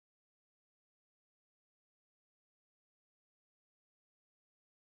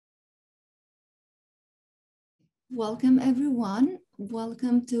Welcome, everyone.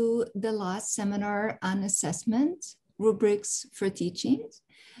 Welcome to the last seminar on assessment, rubrics for teaching.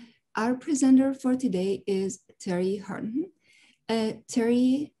 Our presenter for today is Terry Harden.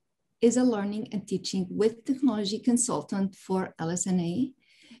 Terry is a learning and teaching with technology consultant for LSNA.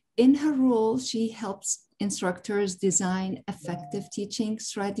 In her role, she helps instructors design effective teaching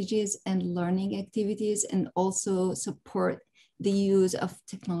strategies and learning activities, and also support the use of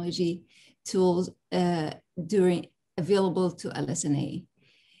technology tools available to LSNA.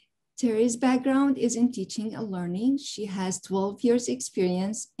 Terry's background is in teaching and learning. She has 12 years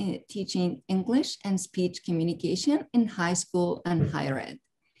experience in teaching English and speech communication in high school and higher ed.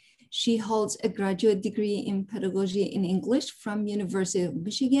 She holds a graduate degree in pedagogy in English from University of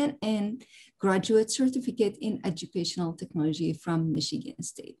Michigan and graduate certificate in educational technology from Michigan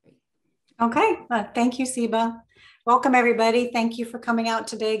State. Okay, thank you, Siba. Welcome, everybody. Thank you for coming out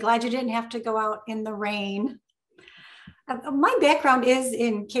today. Glad you didn't have to go out in the rain. My background is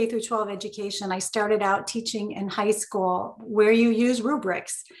in K through 12 education. I started out teaching in high school where you use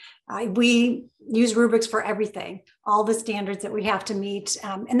rubrics. We use rubrics for everything, all the standards that we have to meet.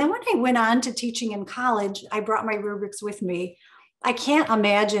 And then when I went on to teaching in college, I brought my rubrics with me. I can't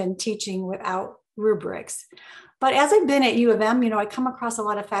imagine teaching without rubrics. But as I've been at U of M, I come across a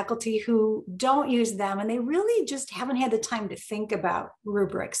lot of faculty who don't use them, and they really just haven't had the time to think about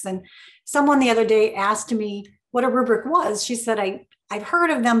rubrics. And someone the other day asked me what a rubric was. She said, I've heard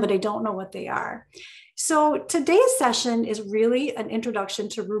of them, but I don't know what they are. So today's session is really an introduction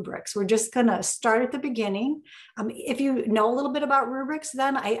to rubrics. We're just going to start at the beginning. If you know a little bit about rubrics,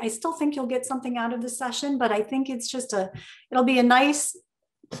 then I still think you'll get something out of the session, but I think it's just it'll be a nice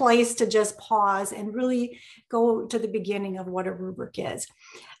place to just pause and really go to the beginning of what a rubric is.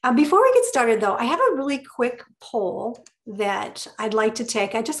 Before we get started though, I have a really quick poll that I'd like to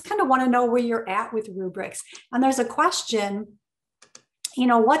take. I just kind of want to know where you're at with rubrics. And there's a question,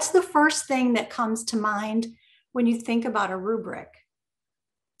 what's the first thing that comes to mind when you think about a rubric?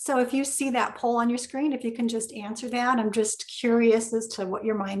 So if you see that poll on your screen, if you can just answer that, I'm just curious as to what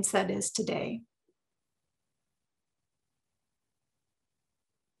your mindset is today.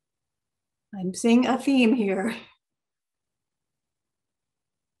 I'm seeing a theme here.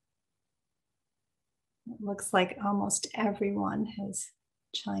 It looks like almost everyone has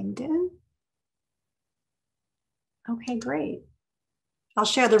chimed in. Okay, great. I'll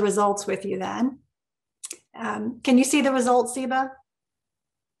share the results with you then. Can you see the results, Siba?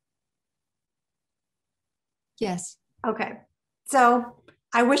 Yes. Okay. So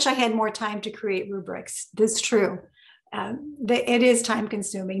I wish I had more time to create rubrics. This is true. It is time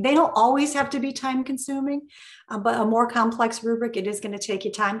consuming. They don't always have to be time consuming, but a more complex rubric, it is going to take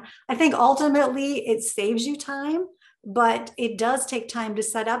you time. I think ultimately it saves you time, but it does take time to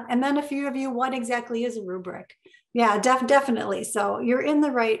set up. And then a few of you, what exactly is a rubric? Yeah, definitely. So you're in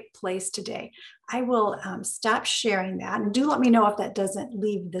the right place today. I will stop sharing that, and do let me know if that doesn't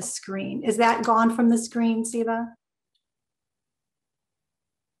leave the screen. Is that gone from the screen, Siba?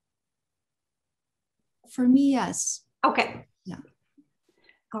 For me, yes. Okay. Yeah.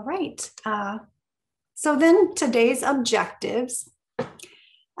 All right. So then today's objectives.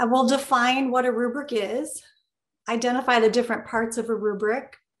 We'll define what a rubric is, identify the different parts of a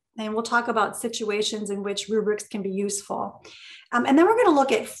rubric, and we'll talk about situations in which rubrics can be useful. And then we're going to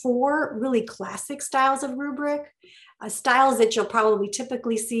look at 4 really classic styles of rubric, styles that you'll probably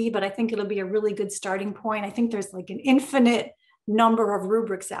typically see, but I think it'll be a really good starting point. I think there's like an infinite number of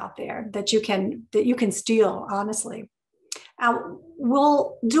rubrics out there that you can steal, honestly.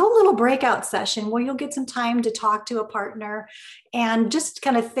 We'll do a little breakout session where you'll get some time to talk to a partner and just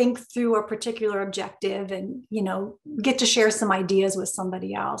kind of think through a particular objective and, get to share some ideas with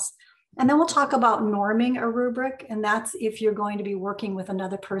somebody else. And then we'll talk about norming a rubric. And that's if you're going to be working with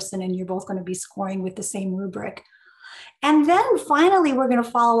another person and you're both going to be scoring with the same rubric. And then finally, we're going to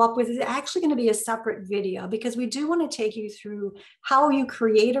follow up with, it's actually going to be a separate video, because we do want to take you through how you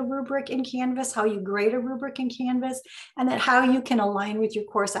create a rubric in Canvas, how you grade a rubric in Canvas, and then how you can align with your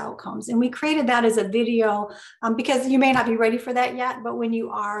course outcomes. And we created that as a video because you may not be ready for that yet, but when you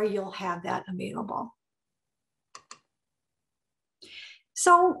are, you'll have that available.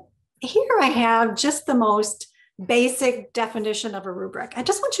 So here I have just the most basic definition of a rubric. I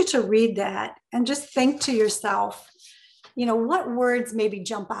just want you to read that and just think to yourself, what words maybe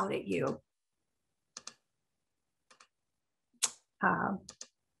jump out at you?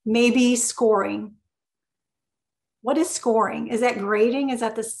 Maybe scoring. What is scoring? Is that grading? Is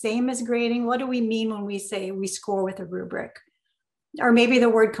that the same as grading? What do we mean when we say we score with a rubric? Or maybe the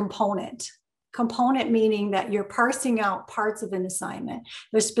word component. Component meaning that you're parsing out parts of an assignment.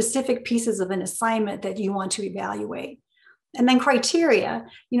 There's specific pieces of an assignment that you want to evaluate. And then criteria,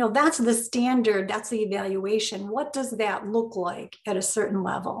 that's the standard, that's the evaluation. What does that look like at a certain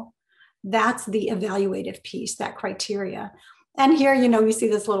level? That's the evaluative piece, that criteria. And here, you see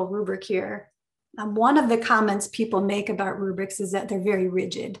this little rubric here. One of the comments people make about rubrics is that they're very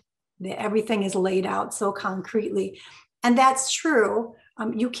rigid, that everything is laid out so concretely. And that's true.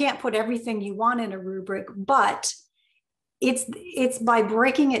 You can't put everything you want in a rubric, but it's by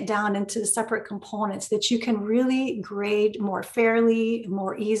breaking it down into separate components that you can really grade more fairly,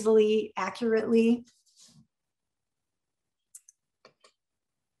 more easily, accurately.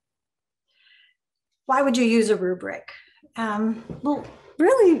 Why would you use a rubric? Well,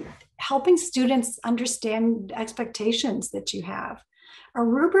 really helping students understand expectations that you have. A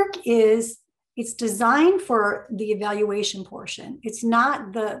rubric it's designed for the evaluation portion. It's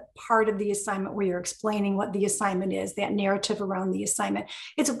not the part of the assignment where you're explaining what the assignment is, that narrative around the assignment.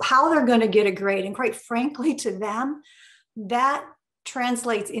 It's how they're going to get a grade. And quite frankly, to them, that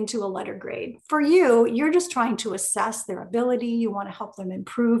translates into a letter grade. For you, you're just trying to assess their ability. You want to help them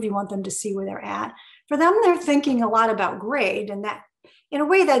improve. You want them to see where they're at. For them, they're thinking a lot about grade, and that in a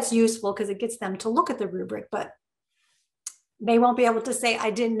way that's useful because it gets them to look at the rubric, but they won't be able to say,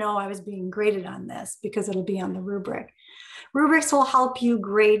 I didn't know I was being graded on this, because it'll be on the rubric. Rubrics will help you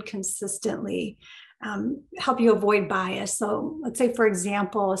grade consistently, help you avoid bias. So let's say, for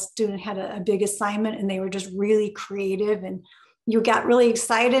example, a student had a big assignment and they were just really creative and you got really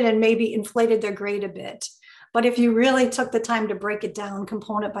excited and maybe inflated their grade a bit. But if you really took the time to break it down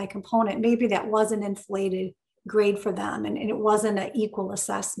component by component, maybe that was an inflated grade for them and it wasn't an equal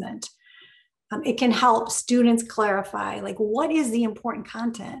assessment. It can help students clarify, like, what is the important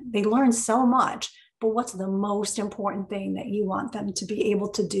content? They learn so much, but what's the most important thing that you want them to be able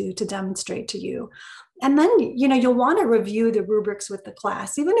to do to demonstrate to you? And then, you'll want to review the rubrics with the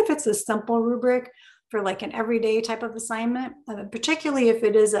class, even if it's a simple rubric for like an everyday type of assignment, particularly if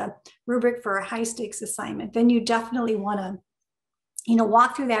it is a rubric for a high stakes assignment, then you definitely want to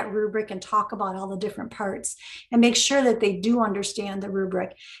walk through that rubric and talk about all the different parts and make sure that they do understand the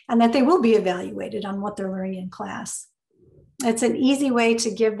rubric and that they will be evaluated on what they're learning in class. It's an easy way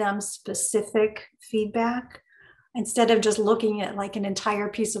to give them specific feedback instead of just looking at like an entire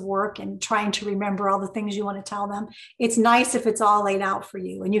piece of work and trying to remember all the things you want to tell them. It's nice if it's all laid out for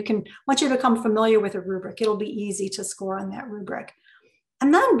you, and you can, once you become familiar with a rubric, it'll be easy to score on that rubric.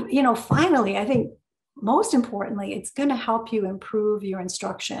 And then, finally, I think most importantly, it's going to help you improve your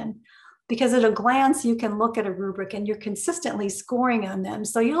instruction, because at a glance, you can look at a rubric and you're consistently scoring on them.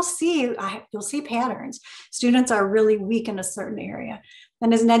 So you'll see patterns. Students are really weak in a certain area.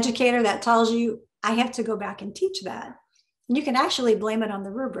 And as an educator, that tells you, I have to go back and teach that. And you can actually blame it on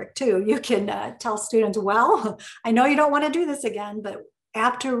the rubric too. You can tell students, well, I know you don't want to do this again, but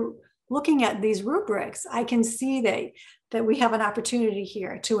after looking at these rubrics, I can see that we have an opportunity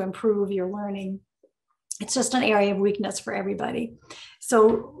here to improve your learning. It's just an area of weakness for everybody.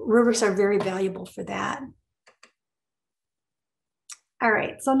 So rubrics are very valuable for that. All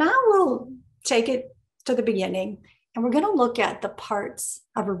right, so now we'll take it to the beginning and we're going to look at the parts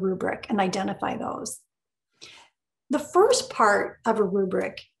of a rubric and identify those. The first part of a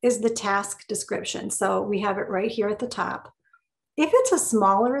rubric is the task description. So we have it right here at the top. If it's a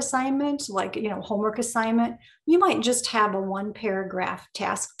smaller assignment, like homework assignment, you might just have a 1-paragraph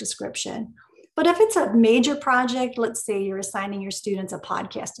task description. But if it's a major project, let's say you're assigning your students a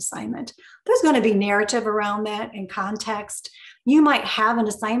podcast assignment, there's going to be narrative around that and context. You might have an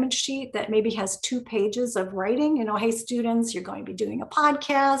assignment sheet that maybe has 2 pages of writing, hey, students, you're going to be doing a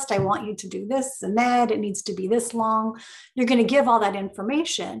podcast. I want you to do this and that. It needs to be this long. You're going to give all that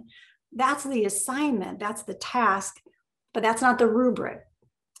information. That's the assignment. That's the task, but that's not the rubric.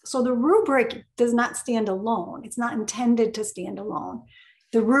 So the rubric does not stand alone. It's not intended to stand alone.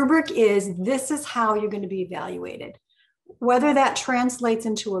 The rubric is, this is how you're going to be evaluated. Whether that translates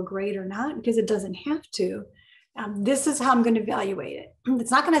into a grade or not, because it doesn't have to, this is how I'm going to evaluate it.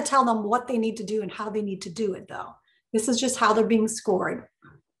 It's not going to tell them what they need to do and how they need to do it, though. This is just how they're being scored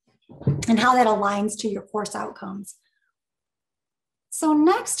and how that aligns to your course outcomes. So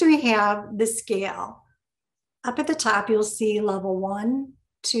next we have the scale. Up at the top, you'll see level 1,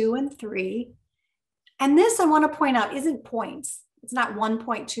 2, and 3. And this, I want to point out, isn't points. It's not 1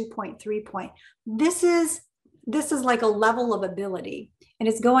 point, 2 point, 3 point. This is like a level of ability, and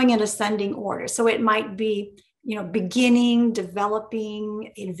it's going in ascending order. So it might be, beginning,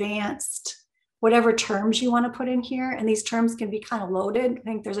 developing, advanced, whatever terms you want to put in here. And these terms can be kind of loaded. I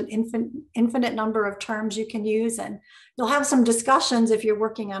think there's an infinite number of terms you can use, and you'll have some discussions if you're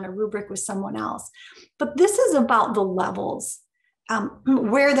working on a rubric with someone else. But this is about the levels,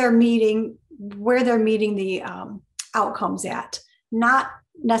 where they're meeting the outcomes at, not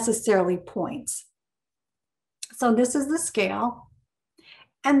necessarily points. So this is the scale.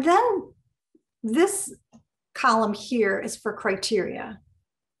 And then this column here is for criteria.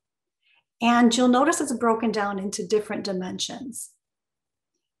 And you'll notice it's broken down into different dimensions.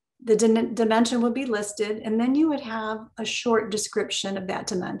 The dimension would be listed, and then you would have a short description of that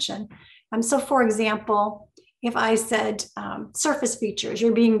dimension. So for example, if I said surface features,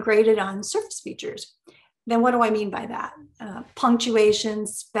 you're being graded on surface features, then what do I mean by that? Punctuation,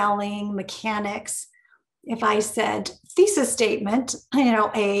 spelling, mechanics. If I said thesis statement,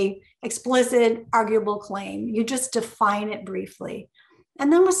 a explicit, arguable claim, you just define it briefly.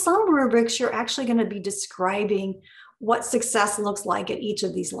 And then with some rubrics, you're actually going to be describing what success looks like at each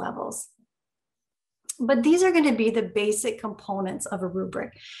of these levels. But these are going to be the basic components of a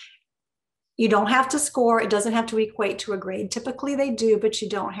rubric. You don't have to score. It doesn't have to equate to a grade. Typically they do, but you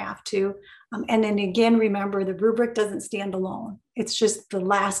don't have to. And then again, remember, the rubric doesn't stand alone. It's just the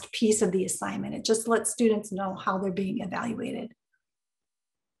last piece of the assignment. It just lets students know how they're being evaluated.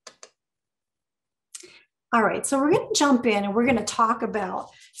 All right, so we're going to jump in and we're going to talk about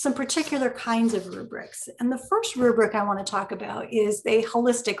some particular kinds of rubrics. And the first rubric I want to talk about is a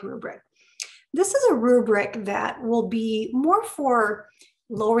holistic rubric. This is a rubric that will be more for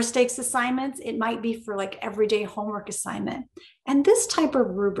lower stakes assignments. It might be for like everyday homework assignment. And this type of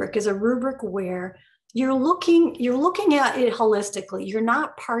rubric is a rubric where you're looking at it holistically. You're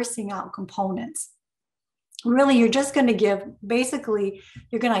not parsing out components. Really, you're just going to give, basically,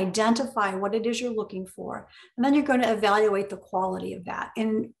 you're going to identify what it is you're looking for, and then you're going to evaluate the quality of that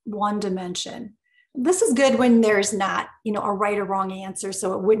in one dimension. This is good when there's not, a right or wrong answer,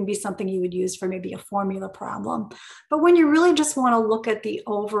 so it wouldn't be something you would use for maybe a formula problem. But when you really just want to look at the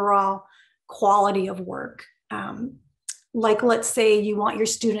overall quality of work, like let's say you want your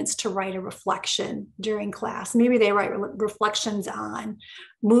students to write a reflection during class. Maybe they write reflections on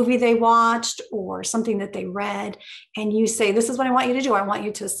movie they watched or something that they read. And you say, this is what I want you to do. I want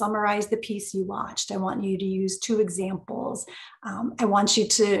you to summarize the piece you watched. I want you to use 2 examples. I want you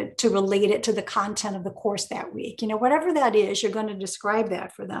to relate it to the content of the course that week. Whatever that is, you're going to describe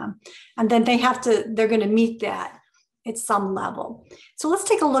that for them. And then they're going to meet that at some level. So let's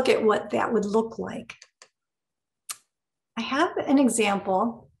take a look at what that would look like. I have an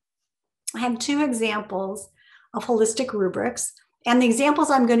example. I have 2 examples of holistic rubrics. And the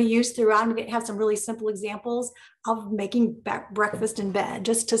examples I'm going to use throughout, I'm going to have some really simple examples of making breakfast in bed,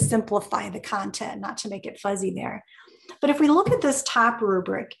 just to simplify the content, not to make it fuzzy there. But if we look at this top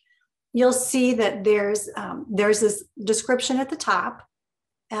rubric, you'll see that there's this description at the top.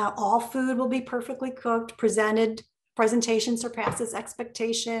 All food will be perfectly cooked, presentation surpasses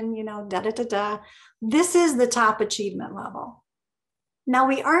expectation, This is the top achievement level. Now,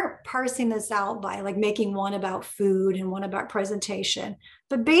 we aren't parsing this out by like making one about food and one about presentation,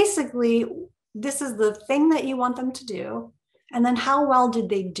 but basically this is the thing that you want them to do. And then how well did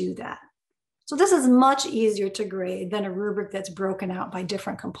they do that? So this is much easier to grade than a rubric that's broken out by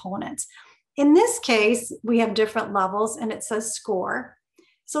different components. In this case, we have different levels and it says score.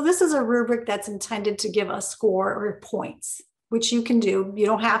 So this is a rubric that's intended to give a score or points, which you can do. You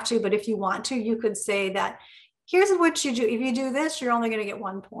don't have to, but if you want to, you could say that here's what you do. If you do this, you're only going to get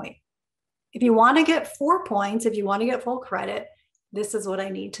 1 point. If you want to get 4 points, if you want to get full credit, this is what I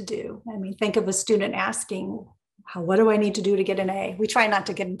need to do. Think of a student asking, what do I need to do to get an A? We try not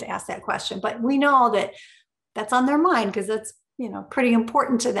to get them to ask that question, but we know that that's on their mind because that's, pretty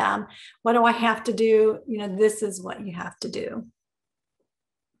important to them. What do I have to do? This is what you have to do.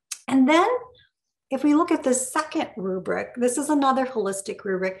 And then if we look at the second rubric, this is another holistic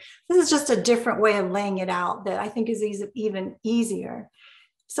rubric. This is just a different way of laying it out that I think is even easier.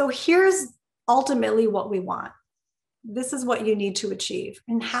 So here's ultimately what we want. This is what you need to achieve.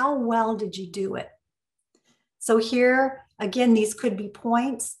 And how well did you do it? So here, again, these could be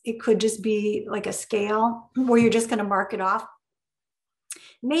points. It could just be like a scale where you're just going to mark it off.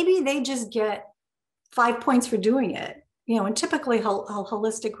 Maybe they just get 5 points for doing it. And typically a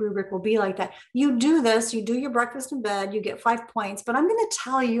holistic rubric will be like that. You do this, you do your breakfast in bed, you get 5 points, but I'm going to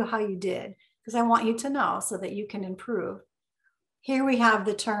tell you how you did because I want you to know so that you can improve. Here we have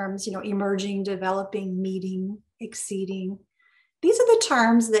the terms, emerging, developing, meeting, exceeding. These are the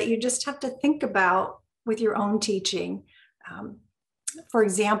terms that you just have to think about with your own teaching. For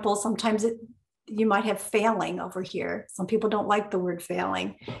example, sometimes you might have failing over here. Some people don't like the word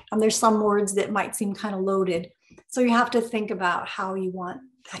failing. There's some words that might seem kind of loaded. So you have to think about how you want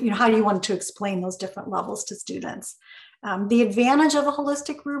to explain those different levels to students. The advantage of a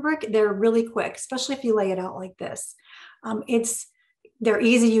holistic rubric, they're really quick, especially if you lay it out like this. They're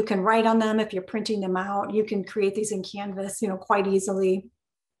easy. You can write on them if you're printing them out. You can create these in Canvas, quite easily.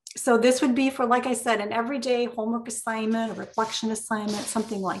 So this would be for, like I said, an everyday homework assignment, a reflection assignment,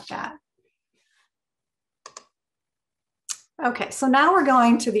 something like that. Okay, so now we're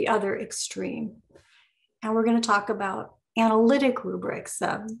going to the other extreme, and we're going to talk about analytic rubrics,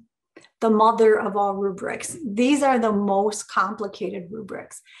 the mother of all rubrics. These are the most complicated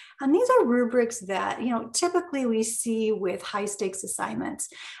rubrics. And these are rubrics that, typically we see with high stakes assignments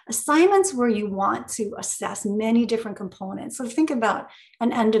where you want to assess many different components. So think about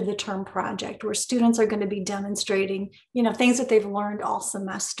an end of the term project where students are going to be demonstrating, things that they've learned all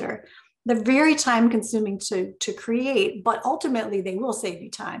semester. They're very time consuming to create, but ultimately they will save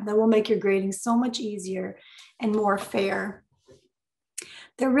you time. They will make your grading so much easier and more fair.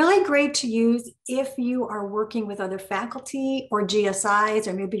 They're really great to use if you are working with other faculty or GSIs,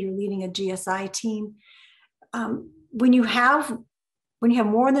 or maybe you're leading a GSI team. When you have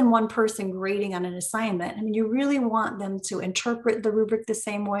more than one person grading on an assignment, you really want them to interpret the rubric the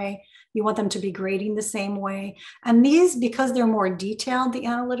same way. You want them to be grading the same way. And these, because they're more detailed, the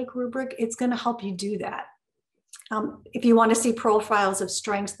analytic rubric, it's going to help you do that. If you want to see profiles of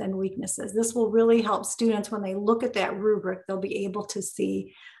strengths and weaknesses, this will really help students when they look at that rubric. They'll be able to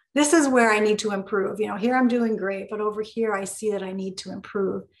see, this is where I need to improve. Here I'm doing great, but over here I see that I need to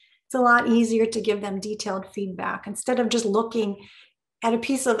improve. It's a lot easier to give them detailed feedback instead of just looking at a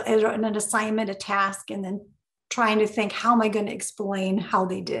piece of an assignment, a task, and then trying to think, how am I going to explain how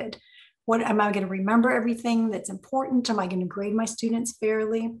they did? What am I going to remember everything that's important? Am I going to grade my students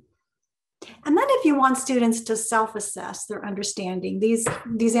fairly? And then if you want students to self-assess their understanding, these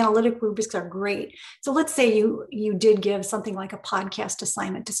analytic rubrics are great. So let's say you did give something like a podcast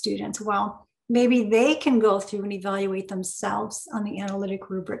assignment to students. Well, maybe they can go through and evaluate themselves on the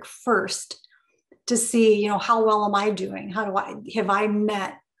analytic rubric first to see, how well am I doing? Have I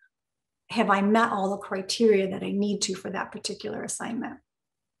met all the criteria that I need to for that particular assignment?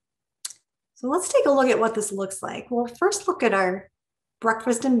 So let's take a look at what this looks like. Well, first look at our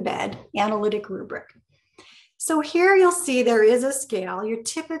breakfast in bed analytic rubric. So here you'll see there is a scale. You're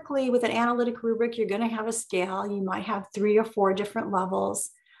typically, with an analytic rubric, you're going to have a scale. You might have 3 or 4 different levels.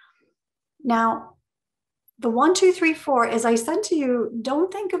 Now, the 1, 2, 3, 4, as I said to you,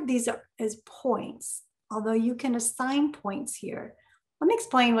 don't think of these as points, although you can assign points here. Let me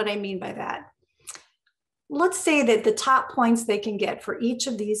explain what I mean by that. Let's say that the top points they can get for each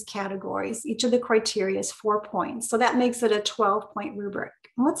of these categories, each of the criteria is 4 points. So that makes it a 12-point rubric.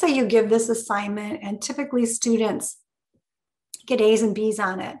 And let's say you give this assignment and typically students get A's and B's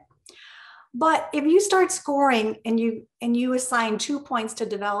on it. But if you start scoring and you assign 2 points to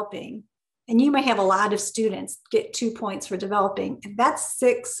developing, and you may have a lot of students get 2 points for developing, and that's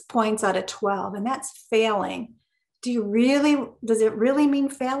 6 points out of 12, and that's failing. Does it really mean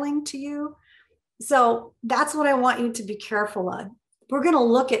failing to you? So that's what I want you to be careful of. We're going to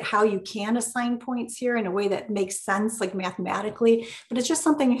look at how you can assign points here in a way that makes sense, like mathematically, but it's just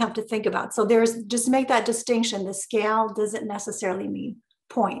something you have to think about. So just make that distinction. The scale doesn't necessarily mean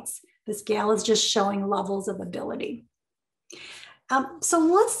points. The scale is just showing levels of ability.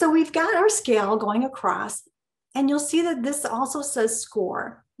 So we've got our scale going across, and you'll see that this also says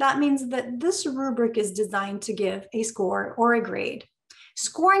score. That means that this rubric is designed to give a score or a grade.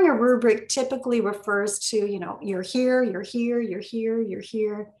 Scoring a rubric typically refers to, you're here, you're here, you're here, you're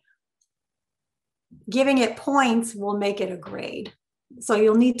here. Giving it points will make it a grade. So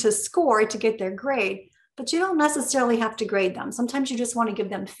you'll need to score to get their grade, but you don't necessarily have to grade them. Sometimes you just want to give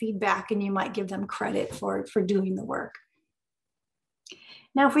them feedback, and you might give them credit for doing the work.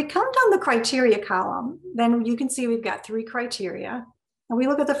 Now, if we come down the criteria column, then you can see we've got 3 criteria. And we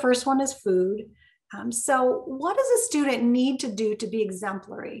look at the first one as food. So what does a student need to do to be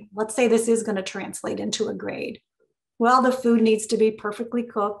exemplary? Let's say this is going to translate into a grade. Well, the food needs to be perfectly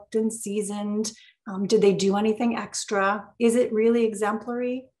cooked and seasoned. Did they do anything extra? Is it really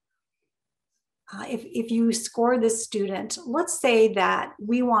exemplary? If you score this student, let's say that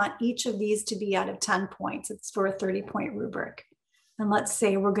we want each of these to be out of 10 points. It's for a 30-point rubric. And let's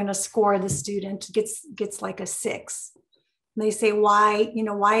say we're going to score the student gets like a 6. And they say, why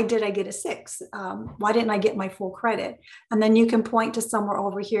did I get a 6? Why didn't I get my full credit? And then you can point to somewhere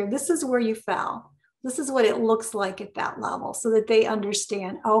over here. This is where you fell. This is what it looks like at that level, so that they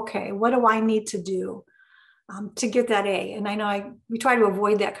understand, okay, what do I need to do to get that A. And I know we try to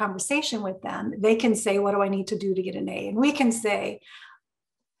avoid that conversation with them. They can say, what do I need to do to get an A? And we can say,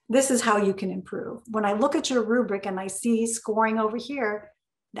 this is how you can improve. When I look at your rubric and I see scoring over here,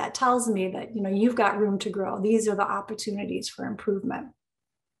 that tells me that, you know, you've got room to grow. These are the opportunities for improvement.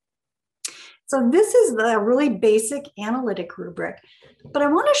 So this is the really basic analytic rubric, but I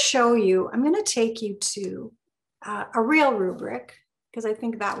want to show you, I'm going to take you to a real rubric, because I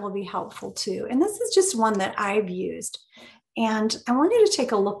think that will be helpful too. And this is just one that I've used. And I want you to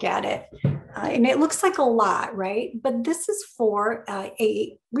take a look at it. And it looks like a lot, right? But this is for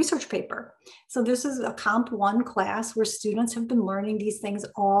a research paper. So this is a Comp 1 class where students have been learning these things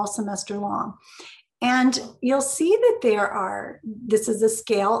all semester long. And you'll see that this is a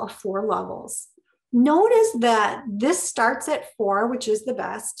scale of 4 levels. Notice that this starts at 4, which is the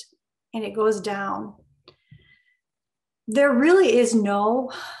best, and it goes down. There really is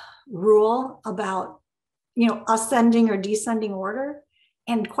no rule about, you know, ascending or descending order.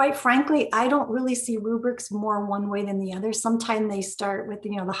 And quite frankly, I don't really see rubrics more one way than the other. Sometimes they start with,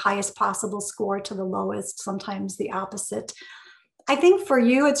 you know, the highest possible score to the lowest, sometimes the opposite. I think for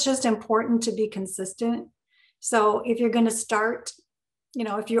you, it's just important to be consistent. So if you're going to start, you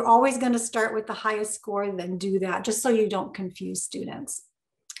know, if you're always going to start with the highest score, then do that, just so you don't confuse students.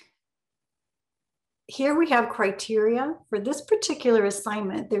 Here we have criteria. For this particular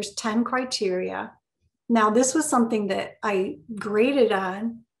assignment, there's 10 criteria. Now, this was something that I graded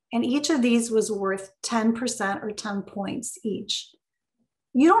on, and each of these was worth 10% or 10 points each.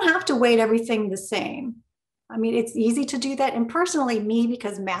 You don't have to weight everything the same. I mean, it's easy to do that. And personally, me,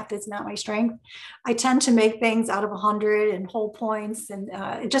 because math is not my strength, I tend to make things out of 100 and whole points, and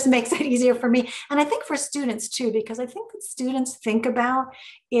it just makes it easier for me. And I think for students too, because I think what students think about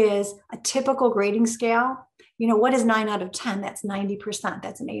is a typical grading scale. You know, what is 9 out of 10? That's 90%.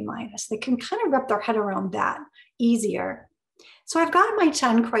 That's an A-. They can kind of wrap their head around that easier. So I've got my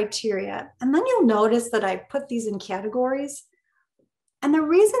 10 criteria, and then you'll notice that I put these in categories. And the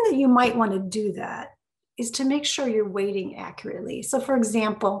reason that you might want to do that is to make sure you're weighting accurately. So for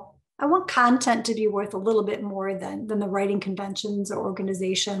example, I want content to be worth a little bit more than the writing conventions or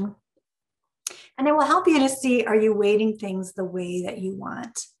organization. And it will help you to see, are you weighting things the way that you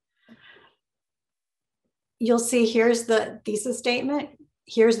want? You'll see here's the thesis statement,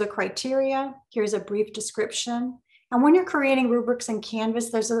 here's the criteria, here's a brief description. And when you're creating rubrics in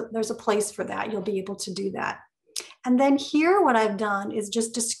Canvas, there's a place for that. You'll be able to do that. And then here, what I've done is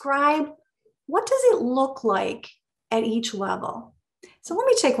just describe, what does it look like at each level? So let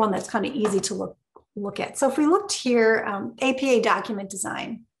me take one that's kind of easy to look at. So if we looked here, APA document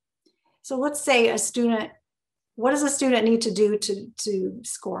design. So let's say a student, what does a student need to do to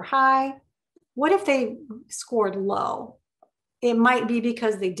score high? What if they scored low? It might be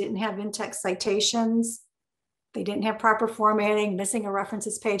because they didn't have in-text citations, they didn't have proper formatting, missing a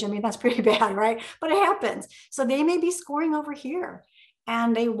references page. I mean, that's pretty bad, right? But it happens. So they may be scoring over here,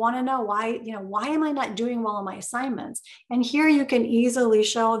 and they want to know why, you know, why am I not doing well on my assignments? And here you can easily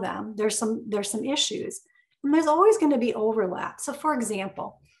show them there's some issues, and there's always going to be overlap. So for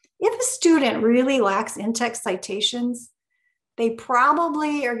example, if a student really lacks in-text citations, they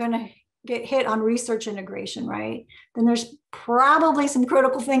probably are going to get hit on research integration, right? Then there's probably some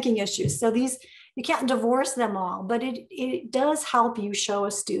critical thinking issues. So these, you can't divorce them all, but it does help you show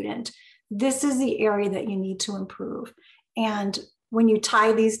a student, this is the area that you need to improve. And when you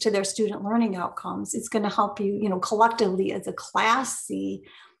tie these to their student learning outcomes, it's going to help you, you know, collectively as a class see,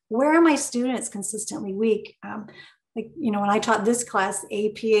 where are my students consistently weak? Like, you know, when I taught this class,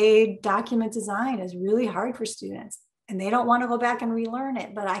 APA document design is really hard for students, and they don't want to go back and relearn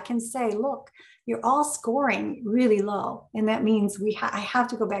it. But I can say, look, you're all scoring really low, and that means I have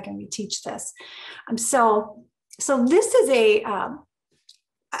to go back and reteach this. So this is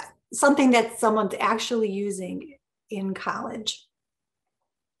something that someone's actually using in college.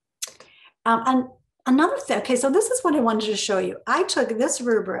 And another thing, okay, so this is what I wanted to show you. I took this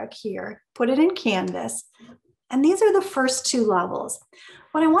rubric here, put it in Canvas, and these are the first 2 levels.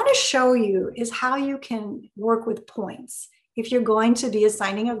 What I want to show you is how you can work with points. If you're going to be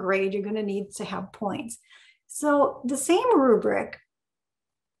assigning a grade, you're going to need to have points. So the same rubric,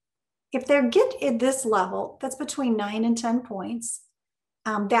 if they get at this level, that's between 9 and 10 points,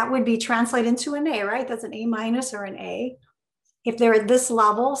 that would be translated into an A, right? That's an A- or an A. If they're at this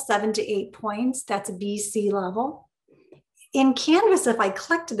level, 7 to 8 points, that's a B, C level. In Canvas, if I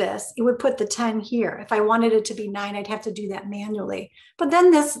clicked this, it would put the 10 here. If I wanted it to be 9, I'd have to do that manually. But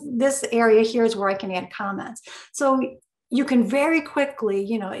then this area here is where I can add comments. So you can very quickly,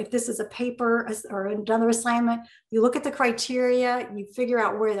 if this is a paper or another assignment, you look at the criteria, you figure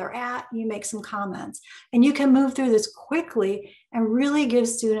out where they're at, you make some comments, and you can move through this quickly and really give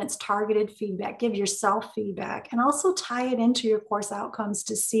students targeted feedback, give yourself feedback, and also tie it into your course outcomes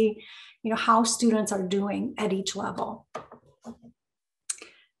to see, how students are doing at each level.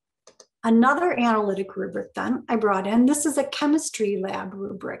 Another analytic rubric then I brought in, this is a chemistry lab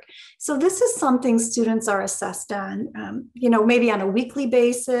rubric. So this is something students are assessed on, maybe on a weekly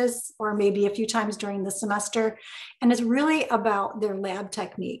basis or maybe a few times during the semester. And it's really about their lab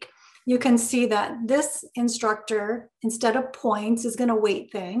technique. You can see that this instructor, instead of points, is going to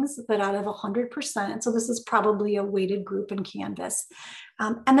weight things, but out of 100%. So this is probably a weighted group in Canvas.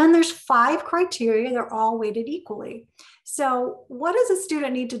 And then there's 5 criteria. They're all weighted equally. So what does a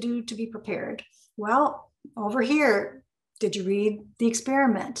student need to do to be prepared? Well, over here, did you read the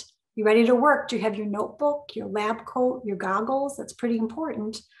experiment? You ready to work? Do you have your notebook, your lab coat, your goggles? That's pretty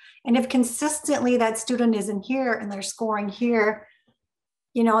important. And if consistently that student isn't here and they're scoring here,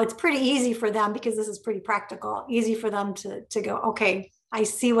 it's pretty easy for them, because this is pretty practical, easy for them to go, okay, I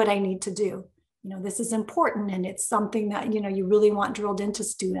see what I need to do. This is important, and it's something that, you really want drilled into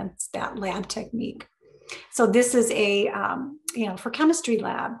students, that lab technique. So this is a, for chemistry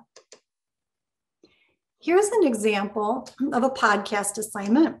lab. Here's an example of a podcast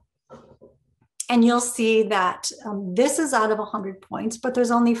assignment. And you'll see that this is out of 100 points, but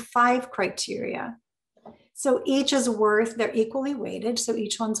there's only 5 criteria. So each is worth, they're equally weighted. So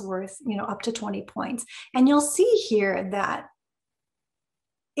each one's worth, up to 20 points. And you'll see here that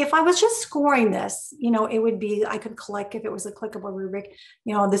if I was just scoring this, it would be, I could click, if it was a clickable rubric,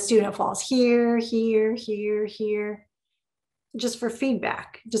 the student falls here, here, here, here, just for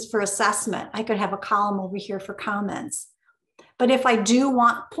feedback, just for assessment. I could have a column over here for comments. But if I do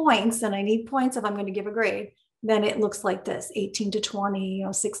want points, and I need points if I'm going to give a grade, then it looks like this, 18 to 20,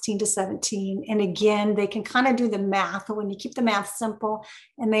 16 to 17. And again, they can kind of do the math. When you keep the math simple,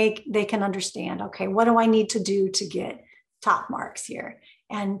 and they can understand, okay, what do I need to do to get top marks here?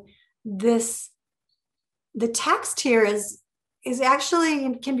 And the text here is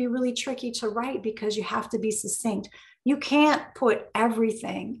actually, can be really tricky to write, because you have to be succinct. You can't put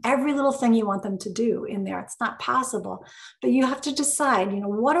everything, every little thing you want them to do in there. It's not possible. But you have to decide,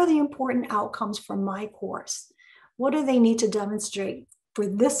 what are the important outcomes for my course? What do they need to demonstrate for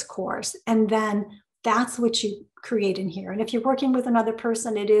this course? And then that's what you create in here. And if you're working with another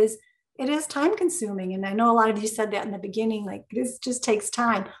person, it is time consuming. And I know a lot of you said that in the beginning, like, this just takes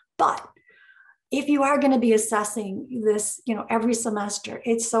time. But if you are going to be assessing this, every semester,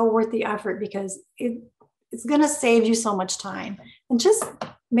 it's so worth the effort, because it's going to save you so much time, and just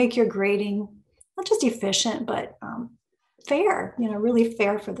make your grading not just efficient, but fair, really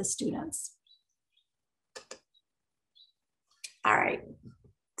fair for the students. All right.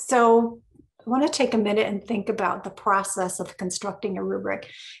 So I want to take a minute and think about the process of constructing a rubric.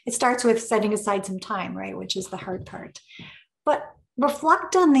 It starts with setting aside some time, right? Which is the hard part. But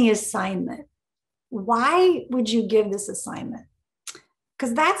reflect on the assignment. Why would you give this assignment?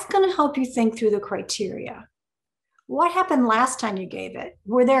 Because that's going to help you think through the criteria. What happened last time you gave it?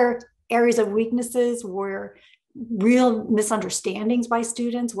 Were there areas of weaknesses? Were real misunderstandings by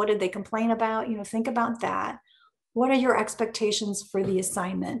students? What did they complain about? Think about that. What are your expectations for the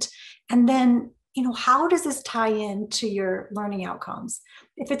assignment? And then, how does this tie in to your learning outcomes?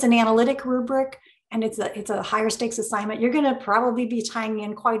 If it's an analytic rubric and it's a higher stakes assignment, you're going to probably be tying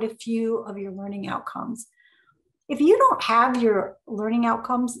in quite a few of your learning outcomes. If you don't have your learning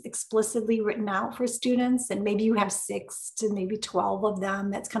outcomes explicitly written out for students, and maybe you have 6 to maybe 12 of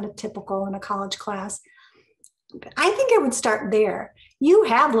them, that's kind of typical in a college class, I think I would start there. You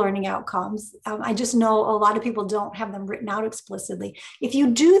have learning outcomes. I just know a lot of people don't have them written out explicitly. If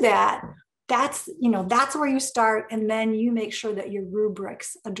you do that, that's where you start, and then you make sure that your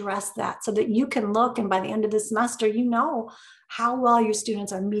rubrics address that, so that you can look, and by the end of the semester, how well your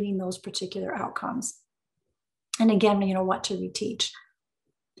students are meeting those particular outcomes. And again, what to reteach.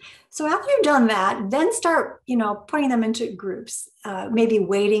 So after you've done that, then start, putting them into groups, maybe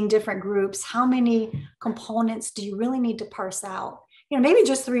weighting different groups. How many components do you really need to parse out? Maybe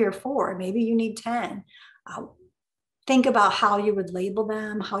just 3 or 4, maybe you need 10. Think about how you would label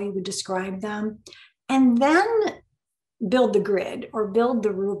them, how you would describe them, and then build the grid or build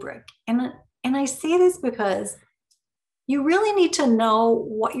the rubric. And I say this because you really need to know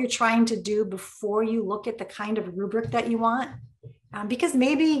what you're trying to do before you look at the kind of rubric that you want. Because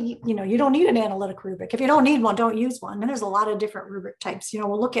maybe, you don't need an analytic rubric. If you don't need one, don't use one. And there's a lot of different rubric types.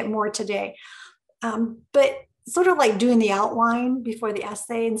 We'll look at more today. But sort of like doing the outline before the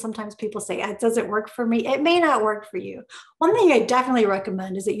essay. And sometimes people say, it doesn't work for me. It may not work for you. One thing I definitely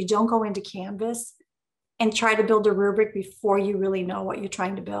recommend is that you don't go into Canvas and try to build a rubric before you really know what you're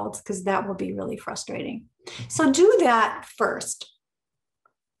trying to build, because that will be really frustrating. So do that first.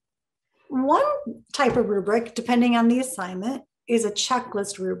 One type of rubric, depending on the assignment, is a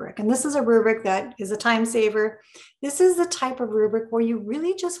checklist rubric. And this is a rubric that is a time saver. This is the type of rubric where you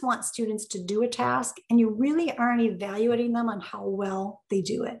really just want students to do a task and you really aren't evaluating them on how well they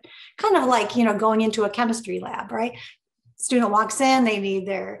do it. Kind of like, going into a chemistry lab, right? Student walks in, maybe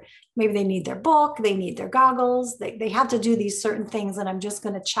they need their book, they need their goggles, they have to do these certain things, and I'm just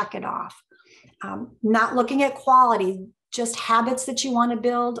going to check it off. Not looking at quality, just habits that you want to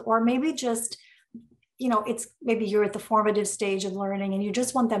build, or maybe just, maybe you're at the formative stage of learning and you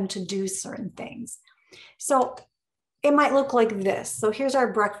just want them to do certain things. So it might look like this. So here's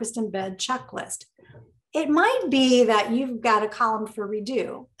our breakfast in bed checklist. It might be that you've got a column for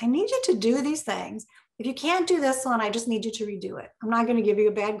redo. I need you to do these things. If you can't do this one, I just need you to redo it. I'm not going to give you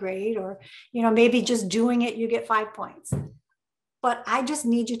a bad grade, or, maybe just doing it, you get 5 points. But I just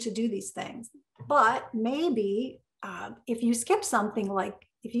need you to do these things. But maybe if you skip something, like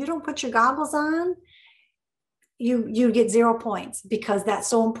if you don't put your goggles on, you get 0 points, because that's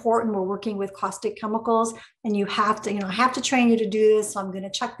so important. We're working with caustic chemicals, and you have to, I have to train you to do this. So I'm going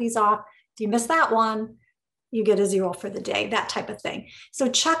to check these off. If you miss that one, you get a 0 for the day, that type of thing. So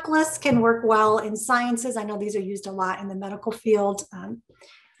checklists can work well in sciences. I know these are used a lot in the medical field.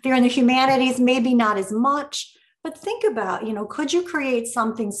 If you're in the humanities, maybe not as much, but think about, could you create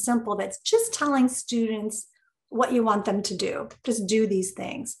something simple that's just telling students what you want them to do? Just do these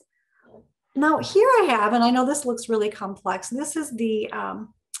things. Now here I have, and I know this looks really complex. This is a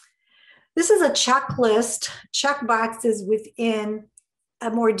checklist, check boxes within a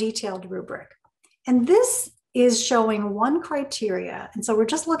more detailed rubric. And this is showing one criteria. And so we're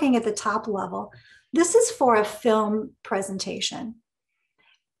just looking at the top level. This is for a film presentation.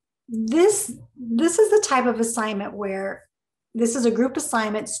 This is the type of assignment where this is a group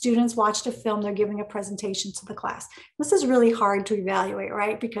assignment. Students watched a film, they're giving a presentation to the class. This is really hard to evaluate,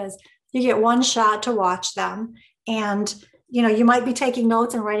 right? Because you get one shot to watch them, and you might be taking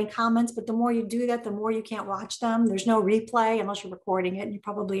notes and writing comments, but the more you do that, the more you can't watch them. There's no replay unless you're recording it, and you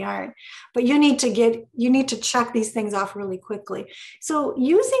probably aren't. But you need to check these things off really quickly. So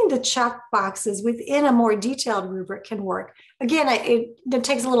using the check boxes within a more detailed rubric can work. Again, it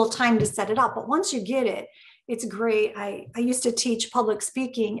takes a little time to set it up, but once you get it, it's great. I used to teach public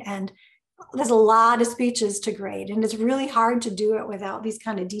speaking, and there's a lot of speeches to grade, and it's really hard to do it without these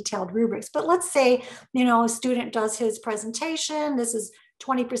kind of detailed rubrics. But let's say, a student does his presentation. This is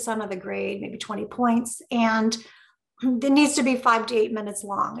 20% of the grade, maybe 20 points. And it needs to be 5 to 8 minutes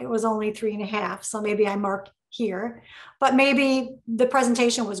long. It was only 3.5. So maybe I mark here, but maybe the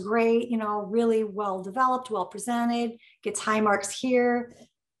presentation was great, really well developed, well presented, gets high marks here.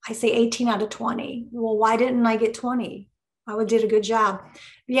 I say 18 out of 20. Well, why didn't I get 20? I did a good job.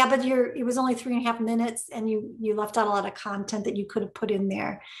 Yeah, but it was only 3.5 minutes, and you left out a lot of content that you could have put in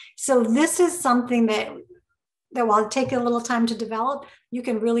there. So this is something that while it take a little time to develop, you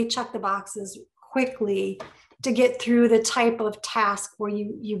can really check the boxes quickly to get through the type of task where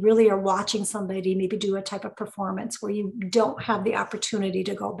you really are watching somebody maybe do a type of performance where you don't have the opportunity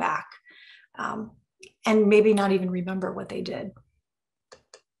to go back and maybe not even remember what they did.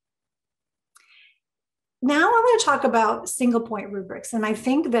 Now I'm going to talk about single point rubrics. And I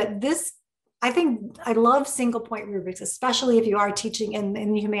think that I love single point rubrics, especially if you are teaching in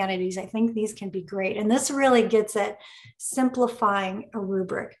the humanities. I think these can be great. And this really gets at simplifying a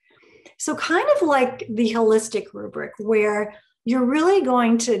rubric. So kind of like the holistic rubric, where you're really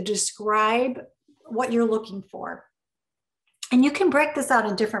going to describe what you're looking for. And you can break this out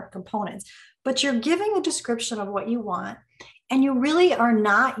in different components, but you're giving a description of what you want. And you really are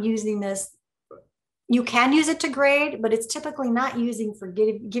not using this. You can use it to grade, but it's typically not using for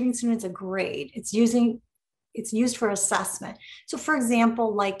giving students a grade. It's used for assessment. So for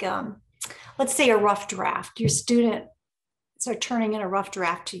example, like let's say a rough draft, your students are turning in a rough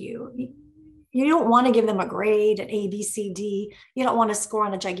draft to you. You don't want to give them a grade, an A, B, C, D. You don't want to score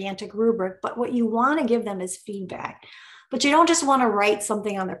on a gigantic rubric, but what you want to give them is feedback. But you don't just want to write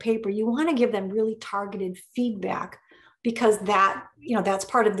something on their paper. You want to give them really targeted feedback, because that's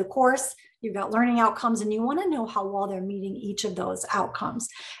part of the course. You've got learning outcomes, and you want to know how well they're meeting each of those outcomes.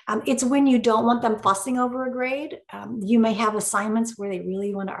 It's when you don't want them fussing over a grade. You may have assignments where they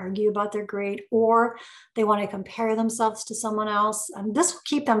really want to argue about their grade, or they want to compare themselves to someone else. This will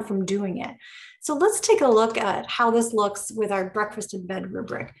keep them from doing it. So let's take a look at how this looks with our breakfast in bed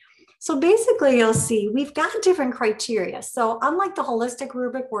rubric. So basically you'll see we've got different criteria. So unlike the holistic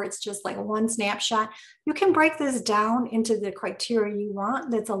rubric where it's just like one snapshot, you can break this down into the criteria you want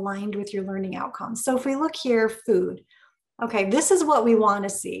that's aligned with your learning outcomes. So if we look here, food, okay, this is what we want to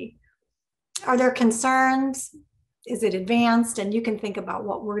see. Are there concerns? Is it advanced? And you can think about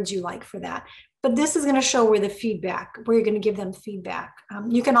what words you like for that. But this is going to show where you're going to give them feedback.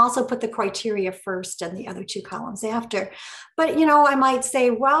 You can also put the criteria first and the other two columns after. But, I might say,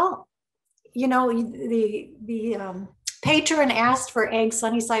 well, the patron asked for eggs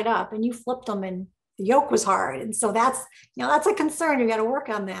sunny side up and you flipped them and the yolk was hard. And so that's a concern. You got to work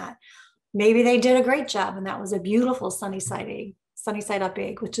on that. Maybe they did a great job and that was a beautiful sunny side up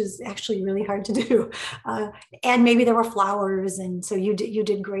egg, which is actually really hard to do. And maybe there were flowers. And so you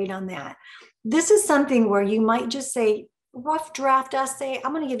did great on that. This is something where you might just say, rough draft essay,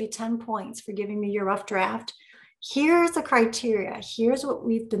 I'm going to give you 10 points for giving me your rough draft. Here's the criteria. Here's what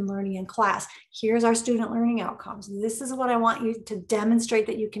we've been learning in class. Here's our student learning outcomes. This is what I want you to demonstrate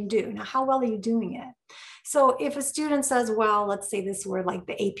that you can do. Now, how well are you doing it? So if a student says, well, let's say this word like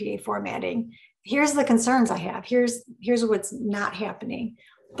the APA formatting, here's the concerns I have. Here's what's not happening.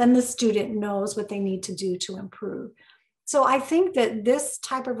 Then the student knows what they need to do to improve. So I think that this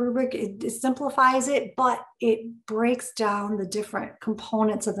type of rubric, it simplifies it, but it breaks down the different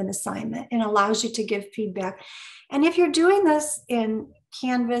components of an assignment and allows you to give feedback. And if you're doing this in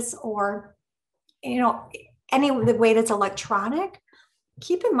Canvas or, any way that's electronic,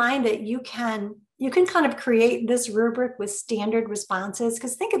 keep in mind that you can kind of create this rubric with standard responses,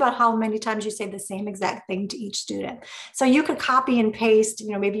 because think about how many times you say the same exact thing to each student. So you could copy and paste,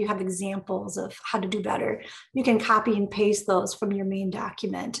 maybe you have examples of how to do better. You can copy and paste those from your main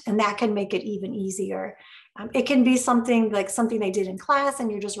document, and that can make it even easier. It can be something they did in class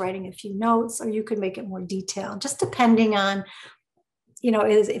and you're just writing a few notes, or you could make it more detailed, just depending on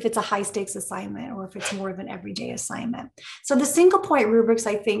if it's a high stakes assignment or if it's more of an everyday assignment. So the single point rubrics,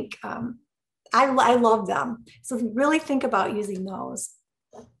 I think, I love them. So really think about using those.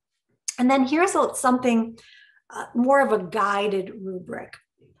 And then here's something more of a guided rubric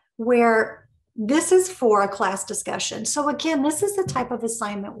where this is for a class discussion. So again, this is the type of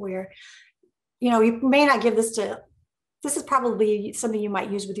assignment where, you may not give this is probably something you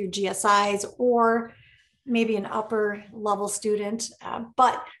might use with your GSIs or maybe an upper level student,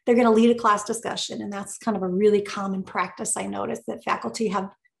 but they're going to lead a class discussion. And that's kind of a really common practice. I noticed that faculty have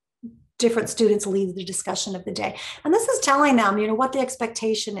different students lead the discussion of the day. And this is telling them, what the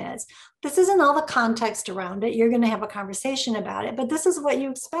expectation is. This isn't all the context around it. You're going to have a conversation about it, but this is what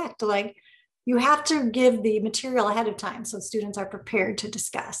you expect. Like, you have to give the material ahead of time so students are prepared to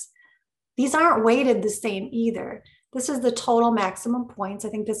discuss. These aren't weighted the same either. This is the total maximum points. I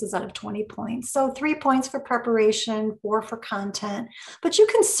think this is out of 20 points. So 3 points for preparation, 4 for content, but you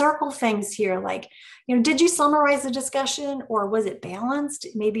can circle things here like, did you summarize the discussion or was it balanced?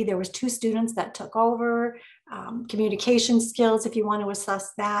 Maybe there was 2 students that took over, communication skills if you want to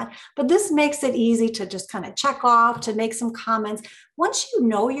assess that. But this makes it easy to just kind of check off, to make some comments. Once you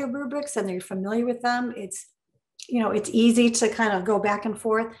know your rubrics and you're familiar with them, it's easy to kind of go back and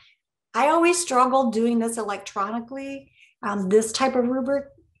forth. I always struggled doing this electronically, this type of rubric.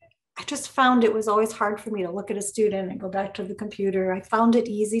 I just found it was always hard for me to look at a student and go back to the computer. I found it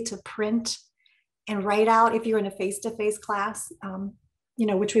easy to print and write out if you're in a face-to-face class,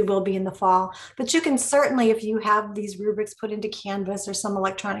 which we will be in the fall. But you can certainly, if you have these rubrics put into Canvas or some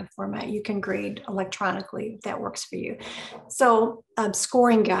electronic format, you can grade electronically if that works for you. So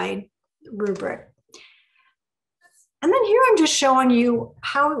scoring guide rubric. And then here I'm just showing you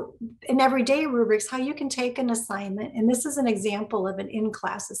how in everyday rubrics, how you can take an assignment. And this is an example of an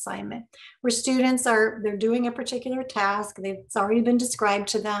in-class assignment where students they're doing a particular task. It's already been described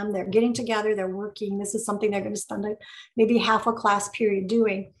to them. They're getting together, they're working. This is something they're going to spend maybe half a class period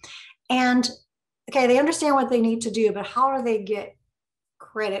doing. And okay, they understand what they need to do, but how do they get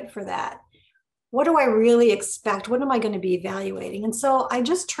credit for that? What do I really expect? What am I going to be evaluating? And so I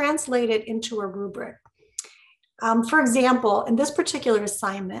just translate it into a rubric. For example, in this particular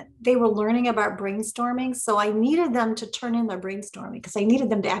assignment, they were learning about brainstorming. So I needed them to turn in their brainstorming because I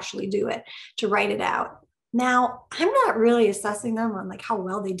needed them to actually do it, to write it out. Now, I'm not really assessing them on like how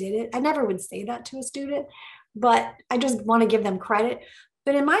well they did it. I never would say that to a student, but I just want to give them credit.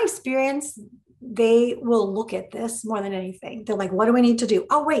 But in my experience, they will look at this more than anything. They're like, what do we need to do?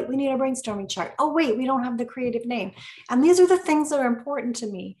 Oh, wait, we need a brainstorming chart. Oh, wait, we don't have the creative name. And these are the things that are important to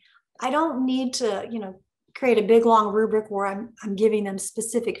me. I don't need to, create a big long rubric where I'm giving them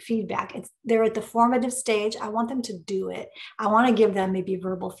specific feedback. They're at the formative stage. I want them to do it. I want to give them maybe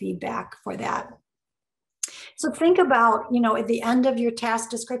verbal feedback for that. So think about, at the end of your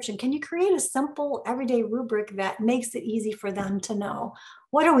task description, can you create a simple everyday rubric that makes it easy for them to know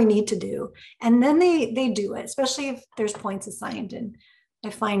what do we need to do? And then they do it, especially if there's points assigned. And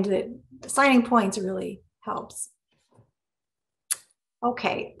I find that assigning points really helps.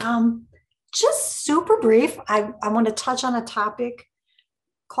 Okay, just super brief, I want to touch on a topic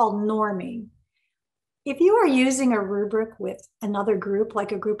called norming. If you are using a rubric with another group,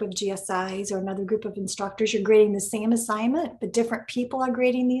 like a group of GSIs or another group of instructors, you're grading the same assignment, but different people are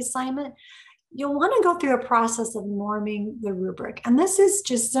grading the assignment, you'll want to go through a process of norming the rubric. And this is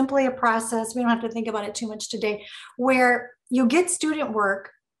just simply a process, we don't have to think about it too much today, where you get student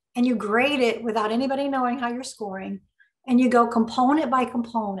work and you grade it without anybody knowing how you're scoring. And you go component by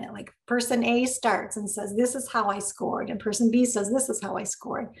component, like person A starts and says, this is how I scored. And person B says, this is how I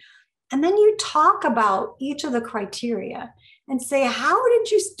scored. And then you talk about each of the criteria and say,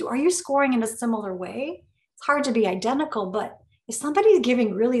 are you scoring in a similar way? It's hard to be identical, but if somebody's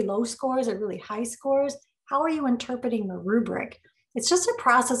giving really low scores or really high scores, how are you interpreting the rubric? It's just a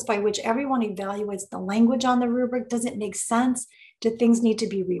process by which everyone evaluates the language on the rubric. Does it make sense? Do things need to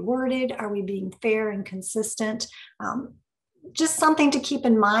be reworded? Are we being fair and consistent? Just something to keep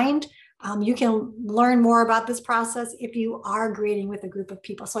in mind. You can learn more about this process if you are grading with a group of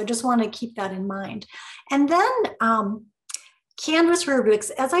people. So I just want to keep that in mind. And then Canvas rubrics,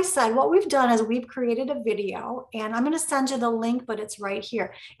 as I said, what we've done is we've created a video, and I'm going to send you the link, but it's right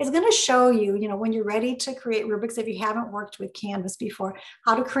here. It's going to show you, when you're ready to create rubrics, if you haven't worked with Canvas before,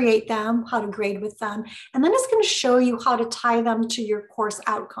 how to create them, how to grade with them. And then it's going to show you how to tie them to your course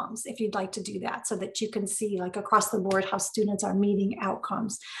outcomes, if you'd like to do that, so that you can see like across the board how students are meeting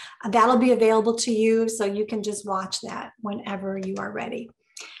outcomes. That'll be available to you, so you can just watch that whenever you are ready.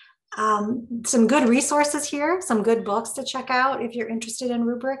 Some good resources here, some good books to check out if you're interested in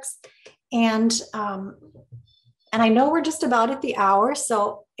rubrics. And I know we're just about at the hour,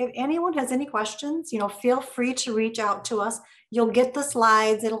 so if anyone has any questions, feel free to reach out to us. You'll get the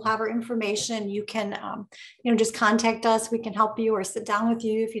slides, it'll have our information. You can, just contact us. We can help you or sit down with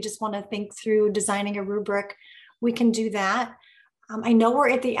you if you just want to think through designing a rubric. We can do that. I know we're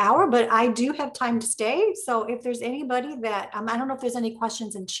at the hour, but I do have time to stay. So if there's anybody that, I don't know if there's any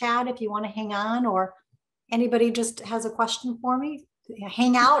questions in chat, if you want to hang on, or anybody just has a question for me,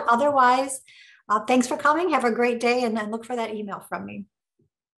 hang out. Otherwise, thanks for coming. Have a great day, and then look for that email from me.